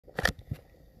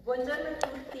Buongiorno a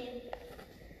tutti.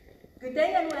 Good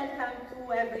day and welcome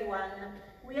to everyone.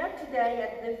 We are today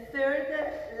at the third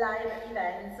live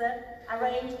event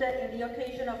arranged in the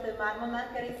occasion of the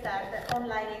Marmomac Restart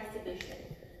online exhibition.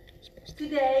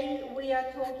 Today we are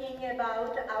talking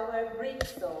about our bridge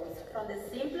saws, from the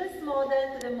simplest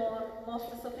model to the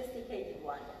most sophisticated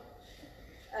one.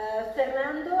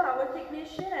 Fernando, our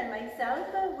technician, and myself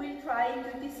will try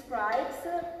to describe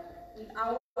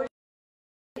our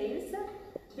details.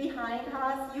 Behind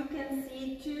us you can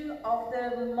see two of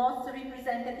the most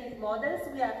representative models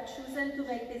we have chosen to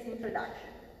make this introduction.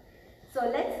 So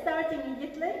let's start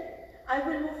immediately. I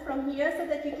will move from here so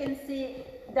that you can see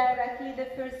directly the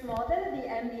first model, the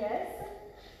MBS.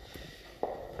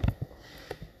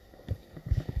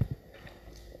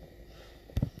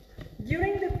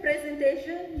 During the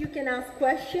presentation, you can ask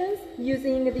questions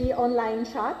using the online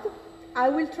chat. I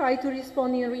will try to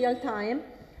respond in real time.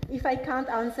 If I can't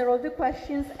answer all the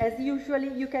questions, as usually,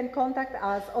 you can contact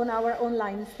us on our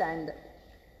online stand.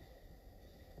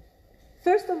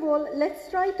 First of all, let's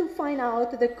try to find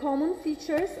out the common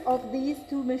features of these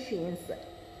two machines.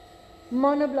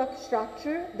 Monoblock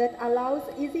structure that allows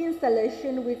easy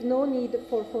installation with no need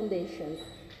for foundations.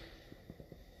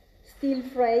 Steel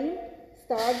frame,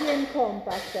 sturdy and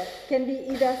compact, can be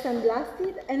either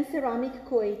sandblasted and ceramic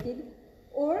coated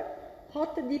or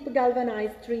hot dip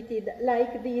galvanized treated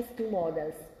like these two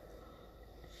models.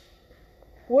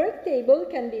 Work table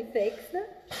can be fixed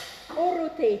or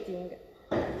rotating.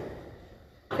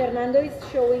 Fernando is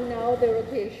showing now the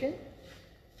rotation,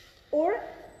 or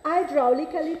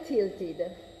hydraulically tilted.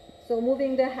 So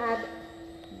moving the head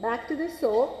back to the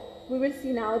saw, we will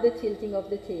see now the tilting of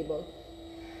the table.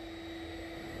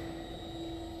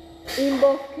 In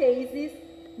both cases,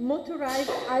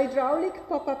 motorized hydraulic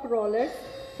pop-up rollers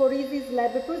for easy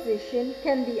slab position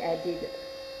can be added.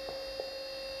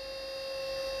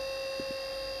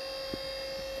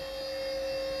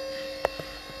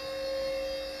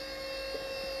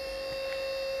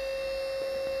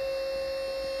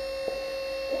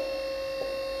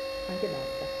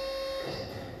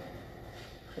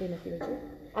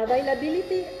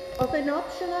 Availability of an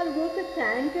optional water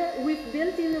tank with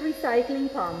built-in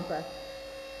recycling pump.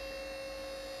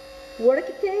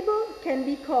 Work table can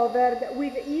be covered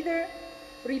with either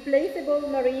replaceable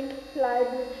marine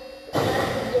plywood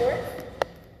boards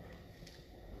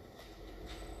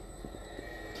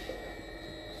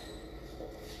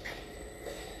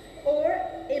or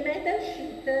a metal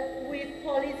sheet with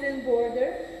polyzen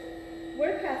border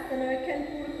where customer can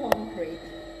pour concrete.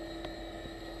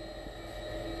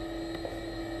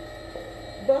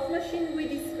 Both machines we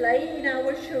display in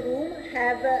our showroom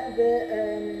have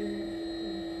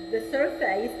the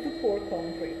surface to pour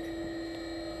concrete.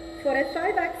 For a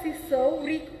 5-axis saw,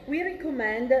 we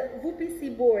recommend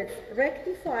VPC boards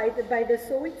rectified by the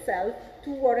saw itself to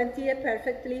warranty a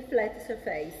perfectly flat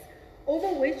surface,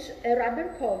 over which a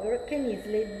rubber cover can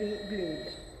easily be glued.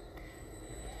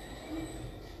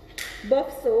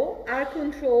 Both saws are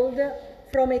controlled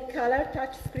from a color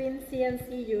touchscreen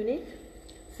CNC unit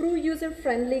through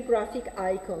user-friendly graphic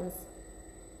icons.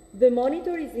 The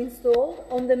monitor is installed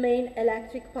on the main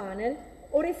electric panel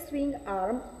or a string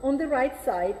arm on the right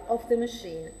side of the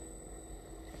machine.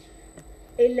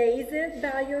 A laser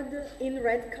diode in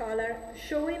red color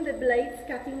showing the blade's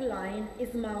cutting line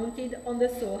is mounted on the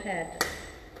saw head.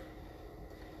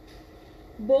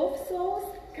 Both saws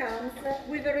come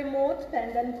with a remote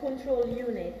pendant control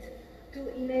unit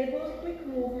to enable quick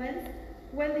movements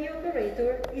when the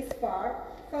operator is far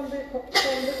from the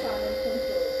panel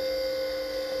control.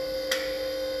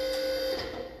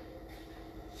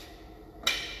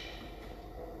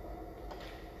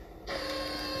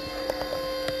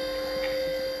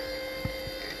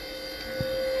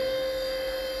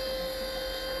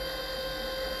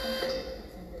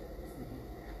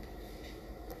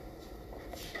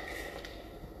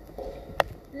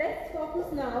 Let's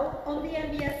focus now on the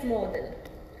MBS model.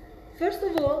 First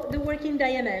of all, the working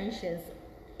dimensions.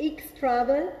 X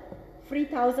travel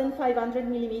 3,500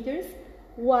 millimeters,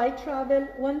 Y travel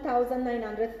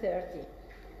 1,930.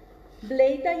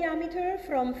 Blade diameter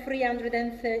from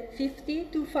 350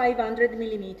 to 500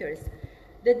 millimeters.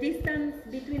 The distance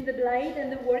between the blade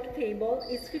and the work table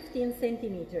is 15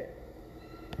 centimeters.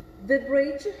 The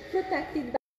bridge,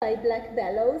 protected by black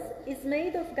bellows, is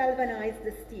made of galvanized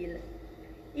steel.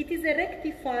 It is a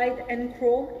rectified and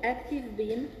chrome active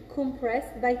beam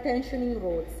compressed by tensioning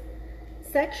rods.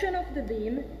 Section of the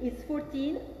beam is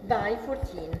 14 by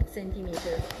 14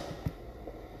 centimeters.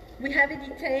 We have a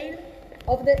detail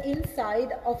of the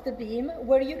inside of the beam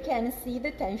where you can see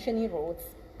the tensioning rods.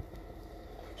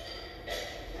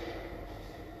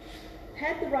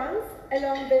 Head runs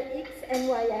along the X and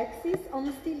Y axis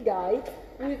on steel guides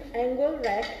with angle,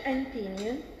 rack and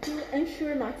pinion to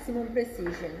ensure maximum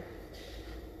precision.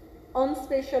 On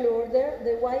special order,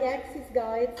 the Y-axis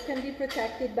guides can be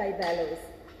protected by bellows.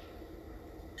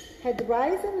 Head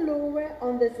rise and lower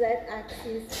on the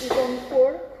Z-axis is on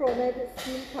 4 chromed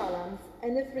steel columns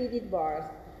and a threaded bar.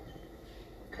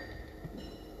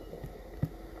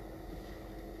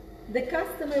 The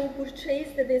customer who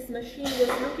purchased this machine was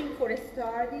looking for a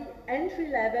sturdy,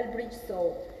 entry-level bridge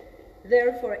saw.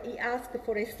 Therefore, he asked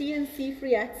for a CNC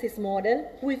 3-axis model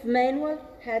with manual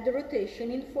head rotation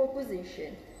in 4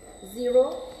 positions.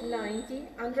 0, 90,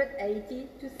 180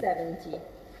 to 70.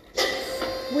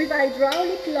 With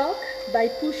hydraulic lock by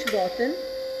push button,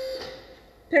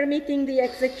 permitting the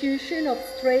execution of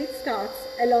straight starts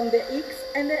along the X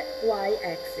and the Y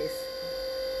axis.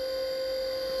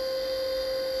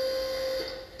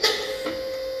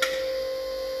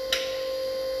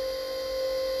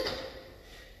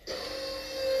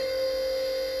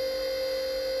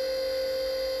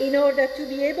 In order to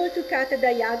be able to cut a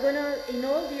diagonal in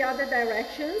all the other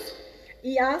directions,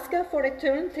 he asked for a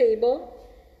turntable.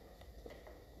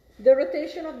 The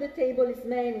rotation of the table is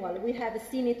manual, we have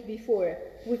seen it before,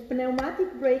 with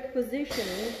pneumatic brake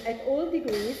positioning at all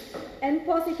degrees and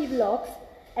positive locks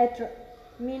at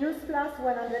minus plus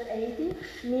 180,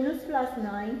 minus plus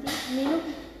 90,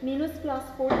 minus plus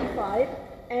 45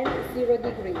 and 0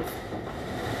 degrees.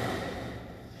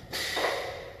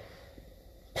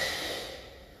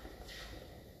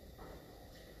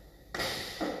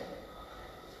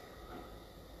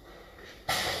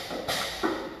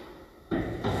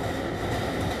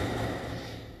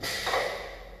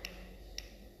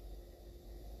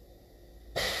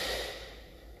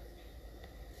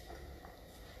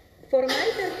 For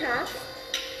miter cuts,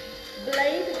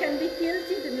 blade can be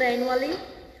tilted manually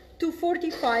to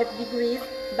 45 degrees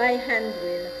by hand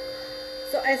drill,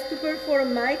 so as to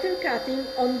perform miter cutting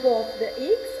on both the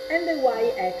X and the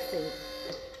Y axis.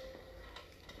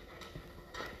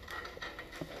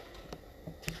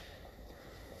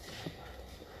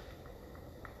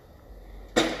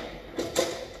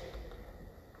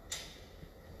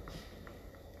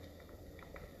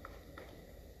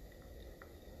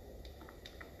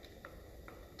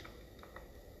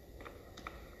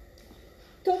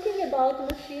 Talking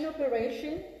about machine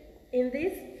operation, in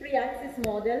this 3-axis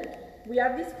model, we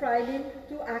are describing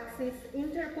 2 axes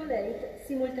interpolate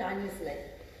simultaneously.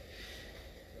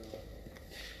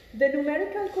 The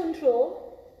numerical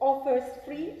control offers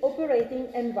 3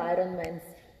 operating environments.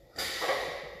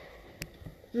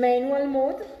 Manual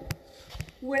mode,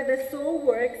 where the saw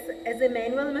works as a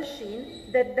manual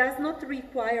machine that does not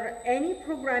require any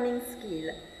programming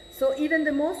skill, so even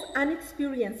the most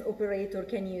unexperienced operator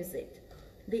can use it.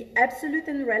 The absolute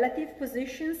and relative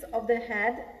positions of the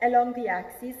head along the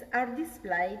axis are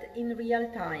displayed in real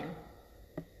time.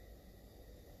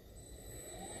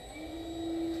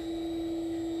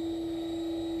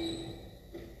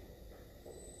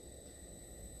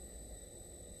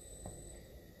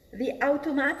 The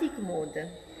automatic mode.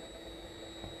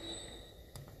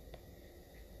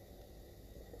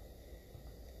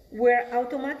 Where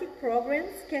automatic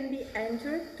programs can be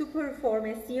entered to perform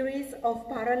a series of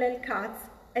parallel cuts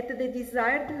at the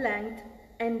desired length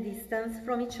and distance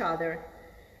from each other,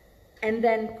 and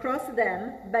then cross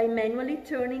them by manually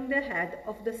turning the head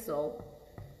of the saw.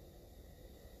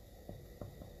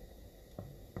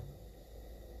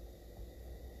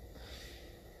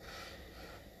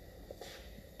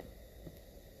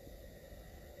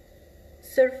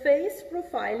 Surface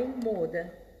profiling mode,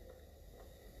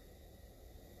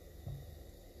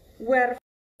 where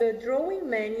the drawing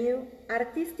menu,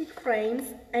 artistic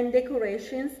frames and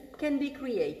decorations can be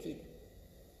created.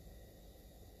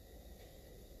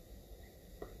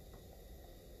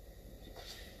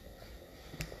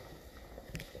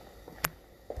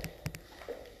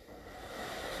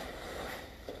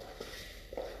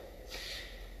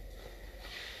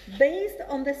 Based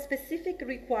on the specific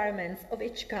requirements of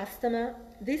each customer,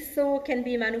 this saw can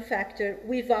be manufactured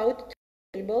without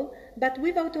table, but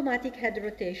with automatic head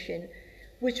rotation,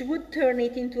 which would turn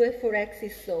it into a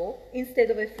 4-axis saw instead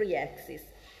of a 3-axis.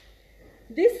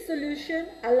 This solution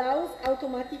allows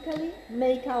automatically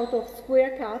make out of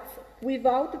square cuts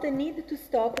without the need to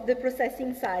stop the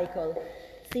processing cycle,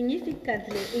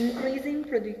 significantly increasing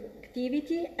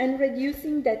productivity and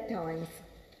reducing dead times.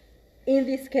 In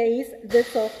this case, the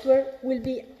software will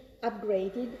be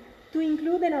upgraded to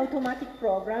include an automatic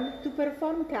program to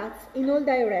perform cuts in all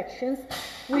directions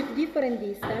with different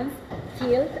distance,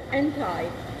 tilt and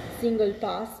type, single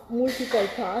pass, multiple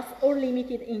pass or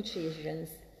limited incisions.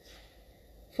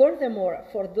 Furthermore,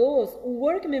 for those who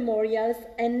work memorials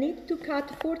and need to cut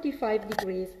 45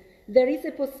 degrees, there is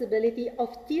a possibility of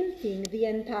tilting the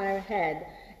entire head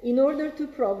in order to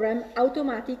program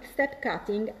automatic step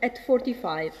cutting at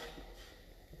 45.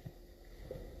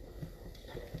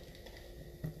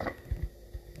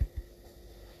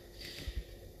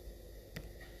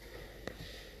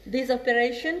 This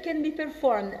operation can be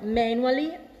performed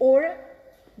manually, or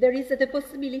there is the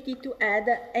possibility to add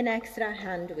an extra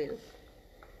hand wheel.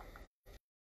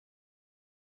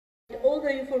 All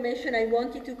the information I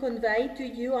wanted to convey to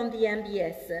you on the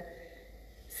MBS.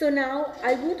 So now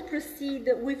I would proceed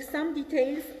with some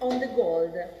details on the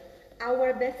GOLD,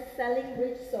 our best-selling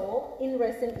bridge saw in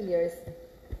recent years.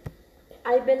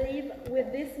 I believe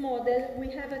with this model we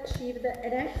have achieved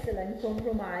an excellent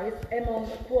compromise among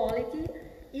quality,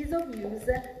 ease of use,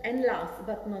 and last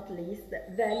but not least,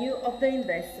 value of the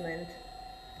investment.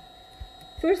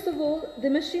 First of all, the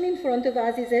machine in front of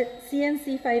us is a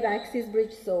CNC 5-axis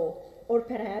bridge saw, or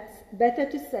perhaps better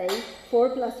to say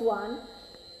 4+1,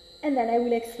 and then I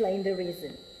will explain the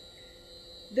reason.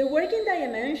 The working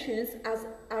dimensions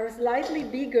are slightly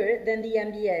bigger than the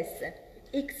MBS.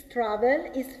 X travel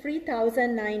is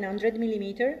 3,900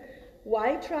 mm,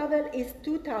 Y travel is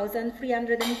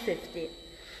 2,350.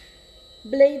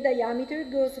 Blade diameter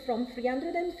goes from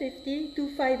 350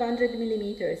 to 500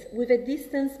 millimeters, with a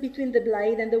distance between the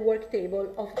blade and the work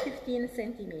table of 15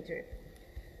 centimeters.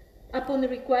 Upon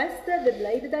request, the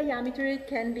blade diameter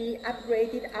can be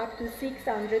upgraded up to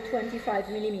 625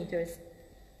 millimeters.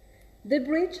 The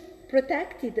bridge,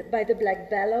 protected by the black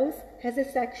bellows, has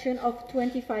a section of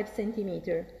 25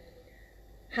 centimeters.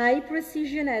 High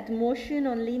precision head motion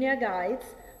on linear guides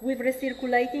with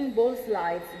recirculating ball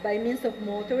slides by means of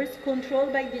motors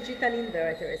controlled by digital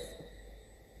inverters.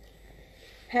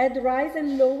 Head rise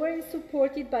and lower is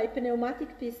supported by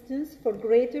pneumatic pistons for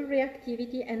greater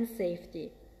reactivity and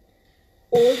safety.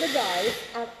 All the guides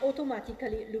are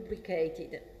automatically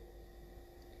lubricated.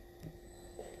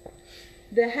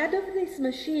 The head of this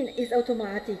machine is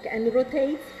automatic and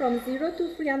rotates from 0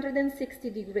 to 360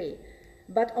 degrees,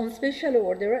 but on special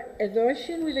order, a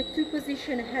version with a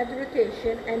 2-position head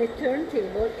rotation and a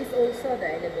turntable is also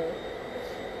available.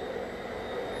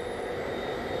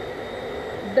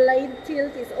 Blade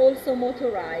tilt is also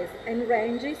motorized and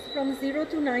ranges from 0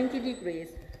 to 90 degrees,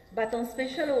 but on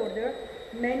special order,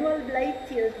 manual blade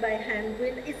tilt by hand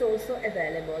wheel is also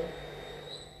available.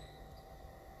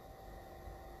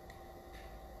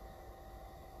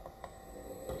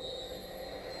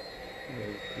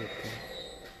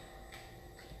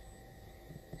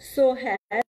 So head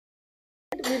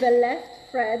with a left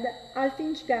thread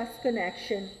half-inch gas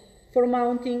connection for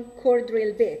mounting core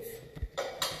drill bits.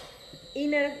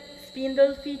 Inner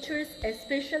spindle features a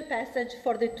special passage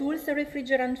for the tool's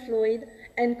refrigerant fluid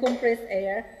and compressed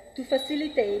air to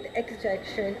facilitate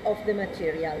extraction of the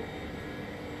material.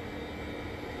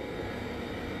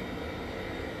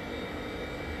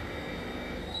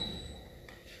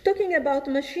 Talking about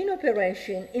machine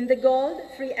operation, in the GOLD,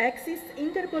 3-axis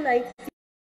interpolates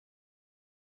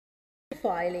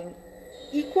profiling,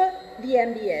 equal the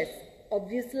MBS,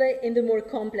 obviously in the more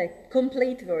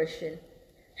complete version,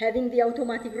 having the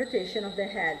automatic rotation of the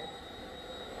head.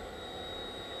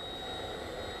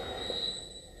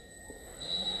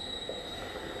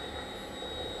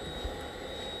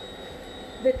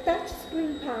 The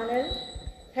touchscreen panel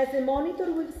has a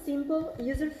monitor with simple,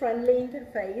 user-friendly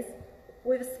interface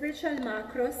with special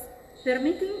macros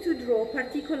permitting to draw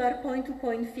particular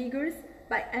point-to-point figures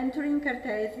by entering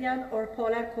Cartesian or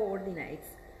polar coordinates.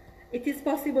 It is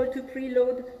possible to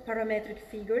preload parametric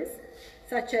figures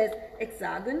such as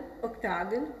hexagon,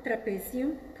 octagon,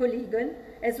 trapezium, polygon,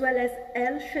 as well as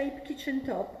L-shaped kitchen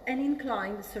top and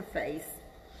inclined surface.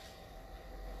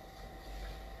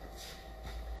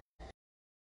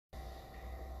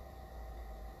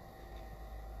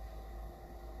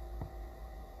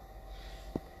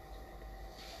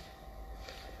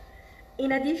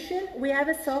 In addition, we have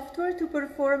a software to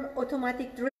perform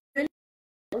automatic drilling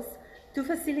to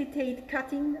facilitate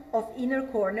cutting of inner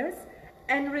corners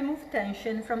and remove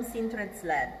tension from sintered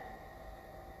slab.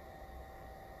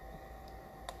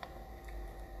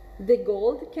 The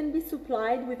GOLD can be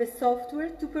supplied with a software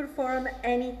to perform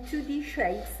any 2D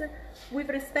shapes with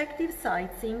respective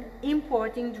sizing,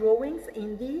 importing drawings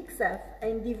in DXF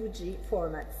and DVG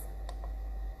formats.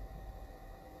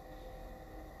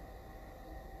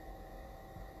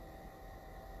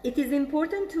 It is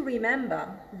important to remember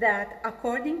that,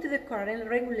 according to the current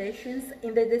regulations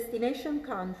in the destination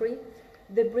country,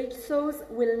 the bridge saws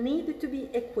will need to be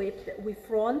equipped with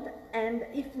front and,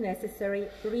 if necessary,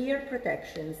 rear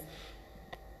protections.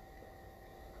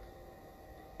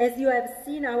 As you have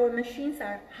seen, our machines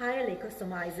are highly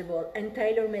customizable and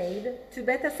tailor-made to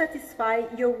better satisfy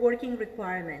your working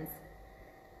requirements.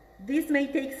 This may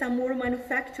take some more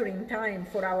manufacturing time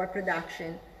for our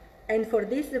production, and for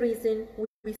this reason,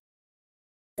 we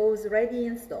those ready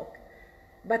in stock.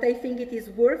 But I think it is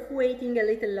worth waiting a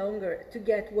little longer to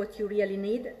get what you really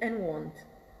need and want.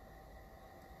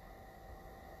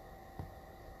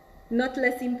 Not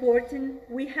less important,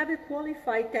 we have a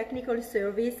qualified technical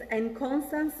service and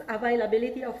constant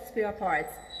availability of spare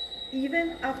parts,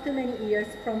 even after many years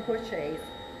from purchase.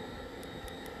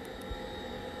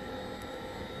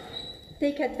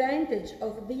 Take advantage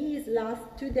of these last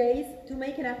 2 days to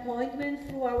make an appointment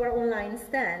through our online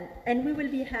stand, and we will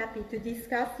be happy to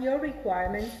discuss your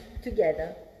requirements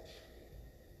together.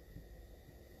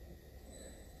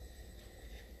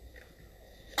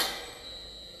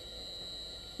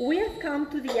 We have come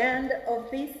to the end of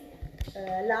this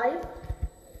live.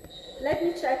 Let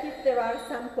me check if there are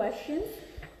some questions.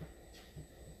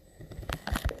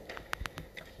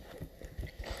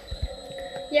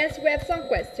 Yes, we have some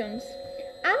questions.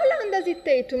 How long does it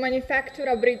take to manufacture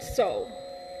a bridge saw?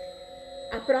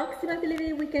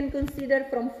 Approximately, we can consider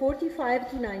from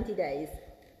 45 to 90 days.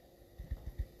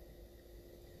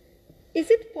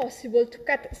 Is it possible to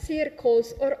cut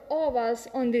circles or ovals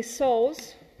on these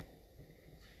saws?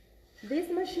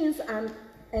 These machines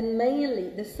and mainly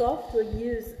the software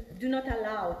used do not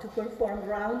allow to perform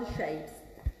round shapes.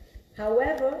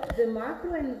 However, the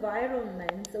macro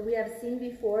environment we have seen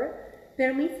before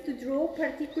permits to draw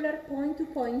particular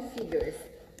point-to-point figures.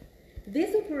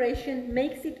 This operation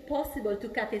makes it possible to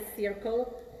cut a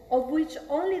circle of which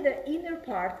only the inner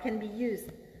part can be used.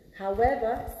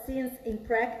 However, since in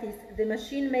practice the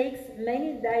machine makes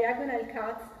many diagonal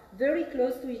cuts very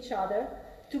close to each other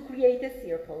to create a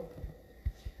circle.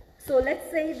 So let's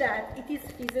say that it is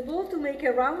feasible to make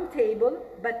a round table,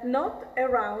 but not a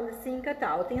round sink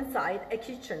cutout inside a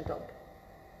kitchen top.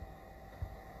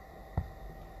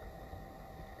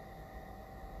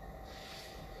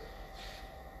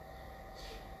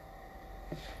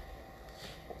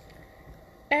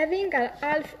 Having a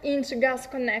half-inch gas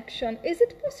connection, is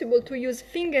it possible to use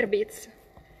finger bits?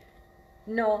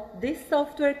 No, this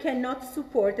software cannot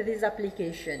support this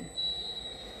application.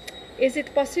 Is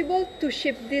it possible to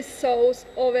ship these saws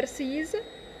overseas?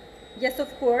 Yes, of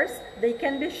course. They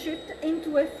can be shipped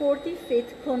into a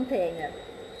 40-feet container.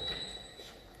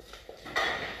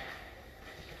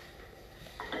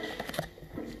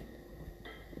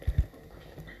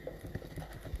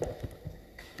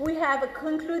 We have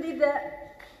concluded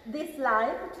this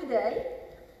live today.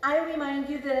 I remind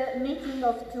you the meeting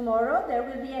of tomorrow. There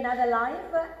will be another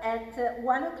live at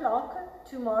 1 o'clock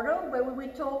tomorrow where we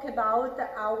will talk about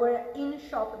our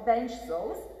in-shop bench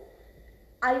saws.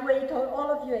 I wait on all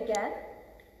of you again.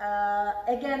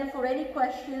 Again, for any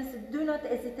questions, do not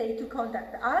hesitate to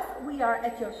contact us. We are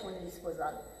at your full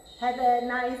disposal. Have a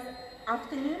nice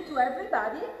afternoon to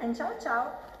everybody, and ciao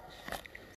ciao.